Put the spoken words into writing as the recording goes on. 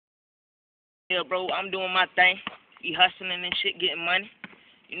Yeah, bro, I'm doing my thing. Be hustling and shit, getting money.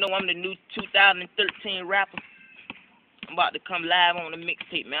 You know I'm the new 2013 rapper. I'm about to come live on the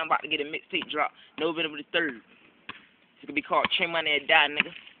mixtape, man. I'm about to get a mixtape drop November the 3rd. It's gonna be called Train Money or Die,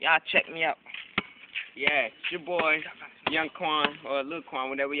 nigga. Y'all check me out. Yeah, it's your boy, Young Quan, or Lil Quan,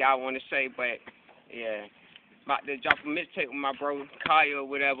 whatever y'all want to say, but, yeah. About to drop a mixtape with my bro, Kaya, or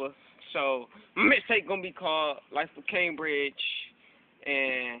whatever. So, my mixtape gonna be called Life of Cambridge,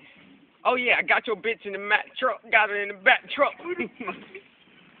 and, oh yeah, I got your bitch in the Mack truck, got her in the back truck.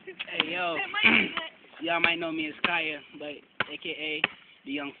 Hey, yo, y'all might know me as Kaya, but a.k.a.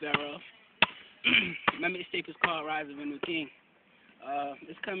 the Young Pharaoh. My mixtape is called Rise of a New King.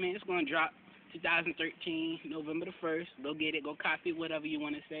 It's coming, it's gonna drop 2013, November the 1st. Go get it, go copy whatever you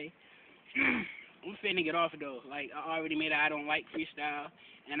want to say. I'm finna get off though. Like, I already made a I Don't Like freestyle,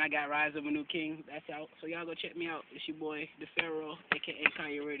 and I got Rise of a New King. That's out. So y'all go check me out. It's your boy, the Pharaoh, a.k.a.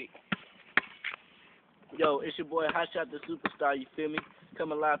 Kaya Riddick. Yo, it's your boy Hotshot the Superstar, you feel me?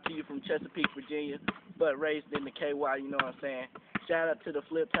 Coming live to you from Chesapeake, Virginia, but raised in the KY, you know what I'm saying? Shout out to the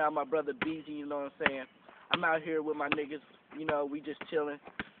Flip Town, my brother BG, you know what I'm saying? I'm out here with my niggas, you know, we just chilling.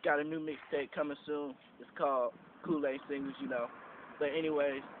 Got a new mixtape coming soon. It's called Kool-Aid Singles, you know. But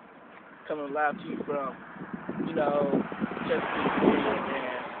anyways, coming live to you from, you know, Chesapeake, Virginia,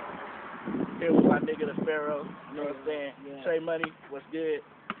 and here with my nigga the Pharaoh, you know what I'm saying? Yeah. Trey Money, what's good?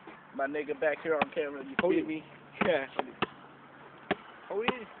 My nigga back here on camera, you feel me? Yeah. Oh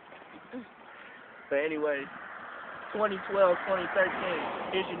yeah. But anyways, 2012,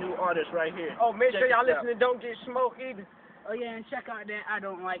 2013, here's your new artist right here. Oh, make sure Check y'all this out. listen and don't get smoked either. Oh yeah, and check out that I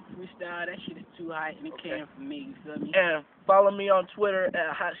Don't Like freestyle. That shit is too hot and it came from me, you feel me? And follow me on Twitter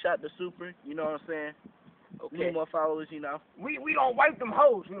at Hotshot the Super, you know what I'm saying? Okay. Need more followers, you know. We gonna wipe them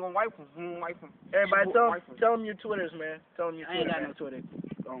hoes. We gonna wipe them. We gonna wipe them. Everybody tell them your Twitters, man. Tell them your I ain't Twitter. got no Twitter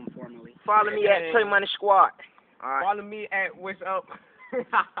formally. Follow me at Train Money Squad. Alright. Follow me at What's Up.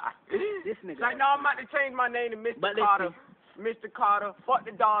 This nigga. Like, no, I'm about to change my name to Mr. But Carter. Mr. Carter, fuck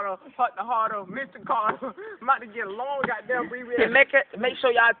the daughter, fuck the harder, Mr. Carter. I'm about to get a long goddamn Hey, make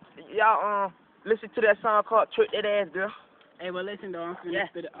sure y'all listen to that song called Trick That Ass Girl. Hey, well listen though, I'm finna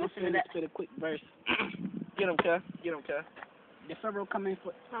spit a quick verse. Get him, cuz. Get him, cuz. The Pharaoh coming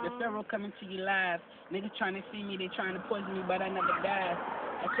to you live. Niggas trying to see me, they trying to poison me, but I never died.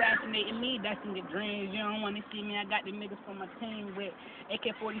 Assassinating me, that's in your dreams. You don't want to see me. I got the niggas from my team with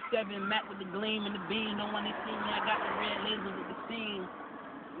AK-47, Mac with the gleam and the beam. Don't want to see me. I got the red laser with the steam.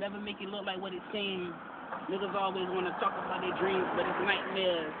 Never make it look like what it seems. Niggas always want to talk about their dreams, but it's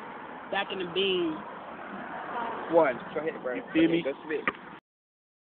nightmares. Back in the beam. One. Go ahead, bro. You feel me? Go spit.